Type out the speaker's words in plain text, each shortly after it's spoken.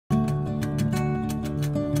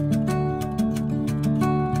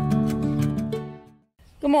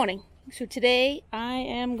Good morning. So today I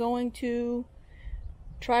am going to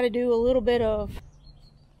try to do a little bit of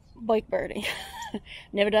bike birding.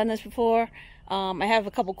 Never done this before. I have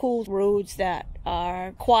a couple cool roads that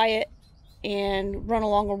are quiet and run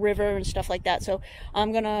along a river and stuff like that. So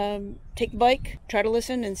I'm gonna take the bike, try to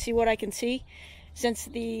listen and see what I can see. Since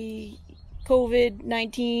the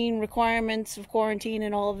COVID-19 requirements of quarantine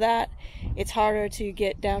and all of that, it's harder to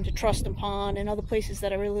get down to Truston Pond and other places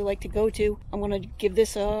that I really like to go to. I'm going to give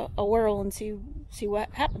this a whirl and see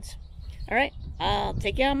what happens. All right, I'll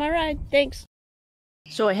take you on my ride. Thanks.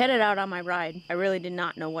 So I headed out on my ride. I really did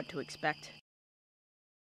not know what to expect.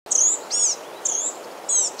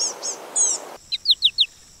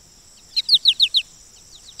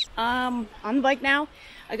 On the bike now.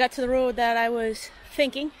 I got to the road that I was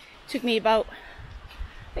thinking. It took me about,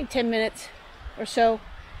 I think, 10 minutes or so.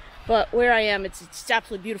 But where I am, it's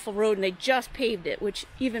absolutely beautiful road, and they just paved it, which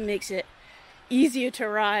even makes it easier to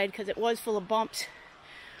ride because it was full of bumps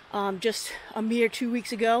just a mere 2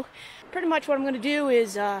 weeks ago. Pretty much what I'm going to do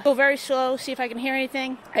is go very slow, see if I can hear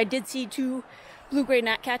anything. I did see 2 blue-gray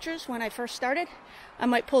gnatcatchers when I first started. I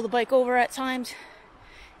might pull the bike over at times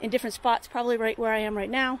in different spots, probably right where I am right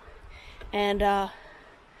now, and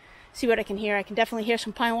see what I can hear. I can definitely hear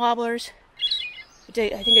some pine warblers. I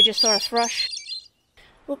think I just saw a thrush.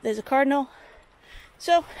 Oh, there's a cardinal.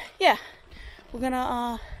 So yeah, we're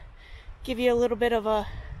gonna give you a little bit of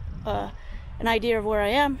an idea of where I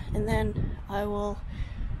am, and then I will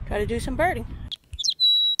try to do some birding.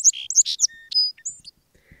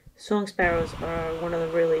 Song sparrows are one of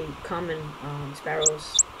the really common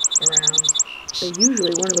sparrows around. They're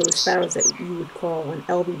usually one of those sparrows that you would call an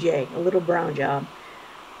LBJ, a little brown job.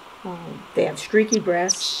 They have streaky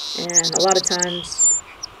breasts, and a lot of times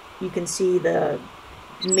you can see the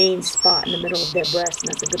main spot in the middle of their breast, and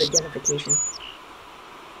that's a good identification.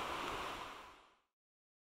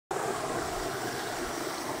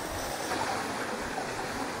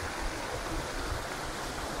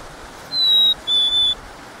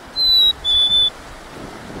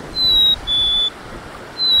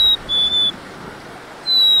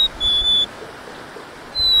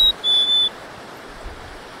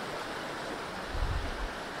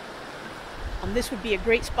 This would be a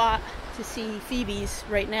great spot to see phoebes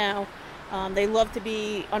right now. They love to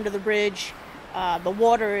be under the bridge. The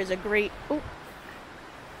water is a great... Ooh.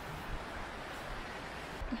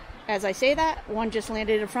 As I say that, one just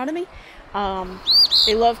landed in front of me.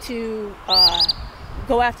 They love to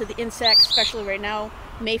go after the insects, especially right now.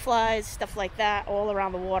 Mayflies, stuff like that, all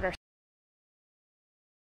around the water.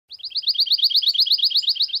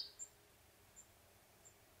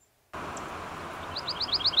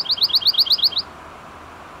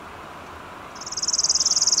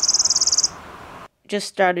 Just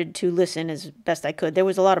started to listen as best I could. There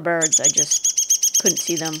was a lot of birds. I just couldn't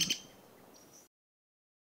see them.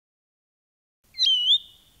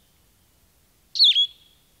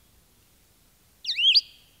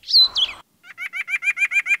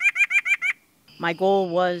 My goal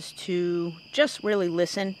was to just really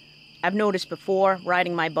listen. I've noticed before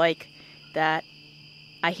riding my bike that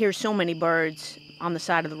I hear so many birds on the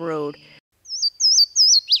side of the road.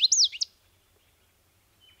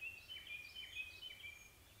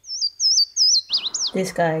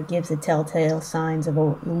 This guy gives the telltale signs of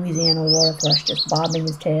a Louisiana water thrush, just bobbing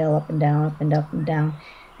his tail up and down, up and up and down.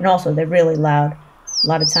 And also, they're really loud. A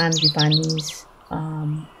lot of times you find these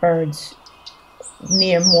birds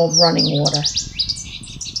near more running water.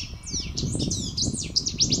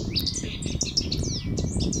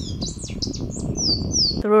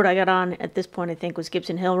 The road I got on at this point, I think, was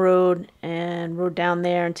Gibson Hill Road, and rode down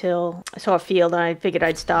there until I saw a field, and I figured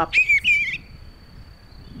I'd stop.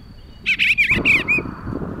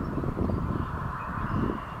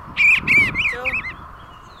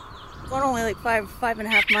 Going only like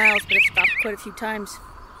 5.5 miles, but I've stopped quite a few times.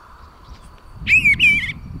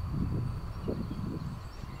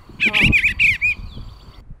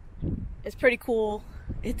 It's pretty cool.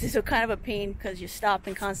 It's a kind of a pain because you're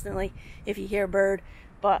stopping constantly if you hear a bird.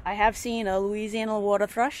 But I have seen a Louisiana water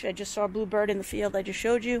thrush. I just saw a bluebird in the field I just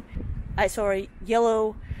showed you. I saw a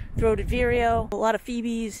yellow-throated vireo, a lot of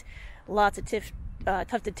phoebes, lots of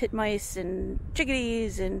tufted titmice and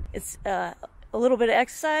chickadees, and it's a little bit of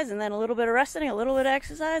exercise and then a little bit of resting, a little bit of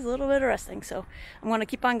exercise, a little bit of resting. So I'm going to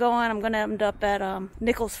keep on going. I'm going to end up at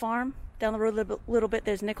Nichols Farm. Down the road a little bit,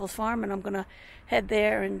 there's Nichols Farm, and I'm going to head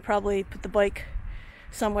there and probably put the bike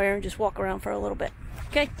somewhere and just walk around for a little bit.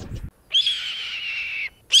 Okay?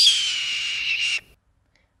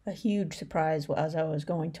 A huge surprise as I was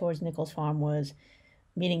going towards Nichols Farm was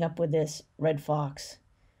meeting up with this red fox.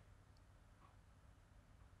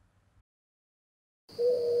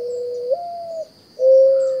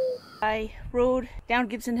 I rode down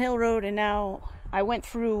Gibson Hill Road, and now I went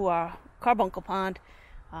through Carbuncle Pond.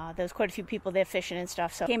 There was quite a few people there fishing and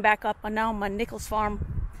stuff, so I came back up, and now I'm on Nichols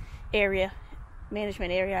Farm area,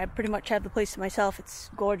 management area. I pretty much have the place to myself. It's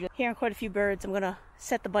gorgeous. Hearing quite a few birds. I'm gonna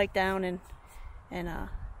set the bike down and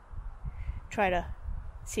try to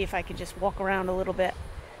see if I can just walk around a little bit.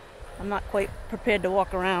 I'm not quite prepared to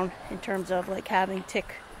walk around in terms of like having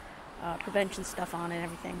tick prevention stuff on and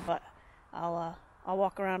everything, but I'll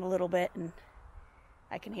walk around a little bit, and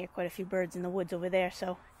I can hear quite a few birds in the woods over there.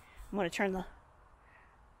 So I'm going to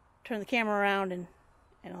turn the camera around and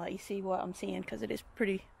let you see what I'm seeing, because it is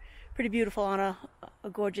pretty beautiful on a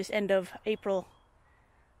gorgeous end of April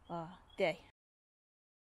day.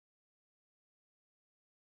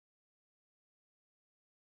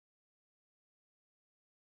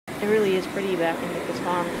 It really is pretty back in Nichols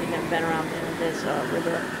Farm if you've never been around there. There's a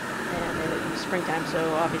river, and it's springtime,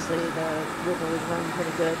 so obviously the river was running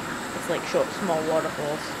pretty good. It's like short, small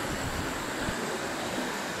waterfalls.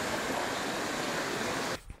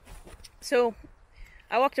 So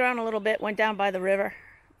I walked around a little bit, went down by the river,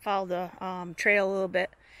 followed the trail a little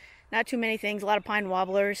bit. Not too many things, a lot of pine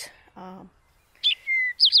wobblers, some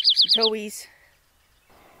towhees.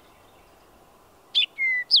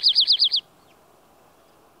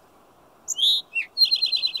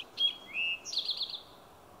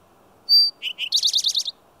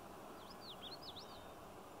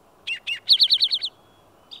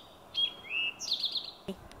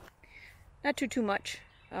 Not too much,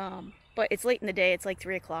 but it's late in the day. It's like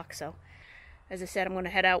 3 o'clock, so as I said, I'm going to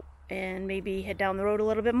head out and maybe head down the road a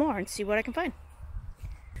little bit more and see what I can find.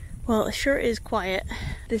 Well, it sure is quiet.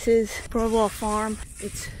 This is Broadwell Farm.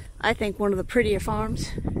 It's, I think, one of the prettier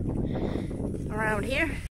farms around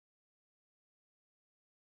here.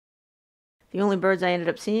 The only birds I ended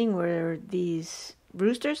up seeing were these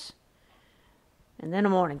roosters and then a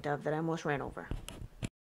mourning dove that I almost ran over.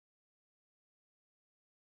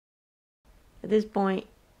 At this point,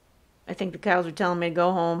 I think the cows were telling me to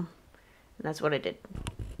go home, and that's what I did.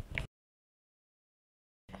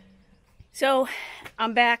 So,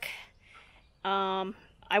 I'm back. I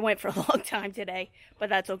went for a long time today, but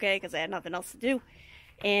that's okay because I had nothing else to do.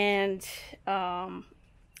 And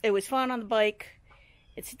it was fun on the bike.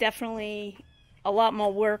 It's definitely a lot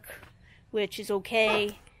more work, which is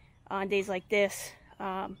okay on days like this.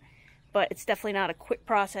 But it's definitely not a quick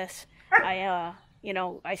process.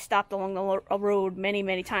 I stopped along the road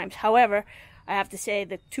many times. However, I have to say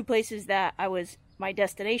the two places that I was my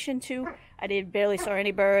destination to, I barely saw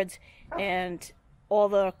any birds, and all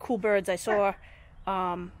the cool birds I saw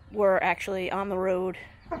were actually on the road,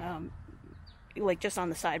 like just on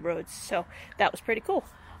the side roads. So that was pretty cool.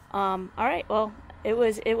 All right, well, it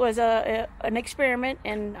was an experiment,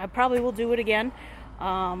 and I probably will do it again.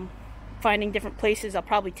 Finding different places. I'll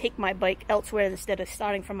probably take my bike elsewhere instead of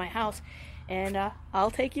starting from my house. And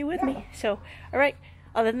I'll take you with me. So, all right,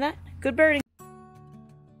 other than that, good birding.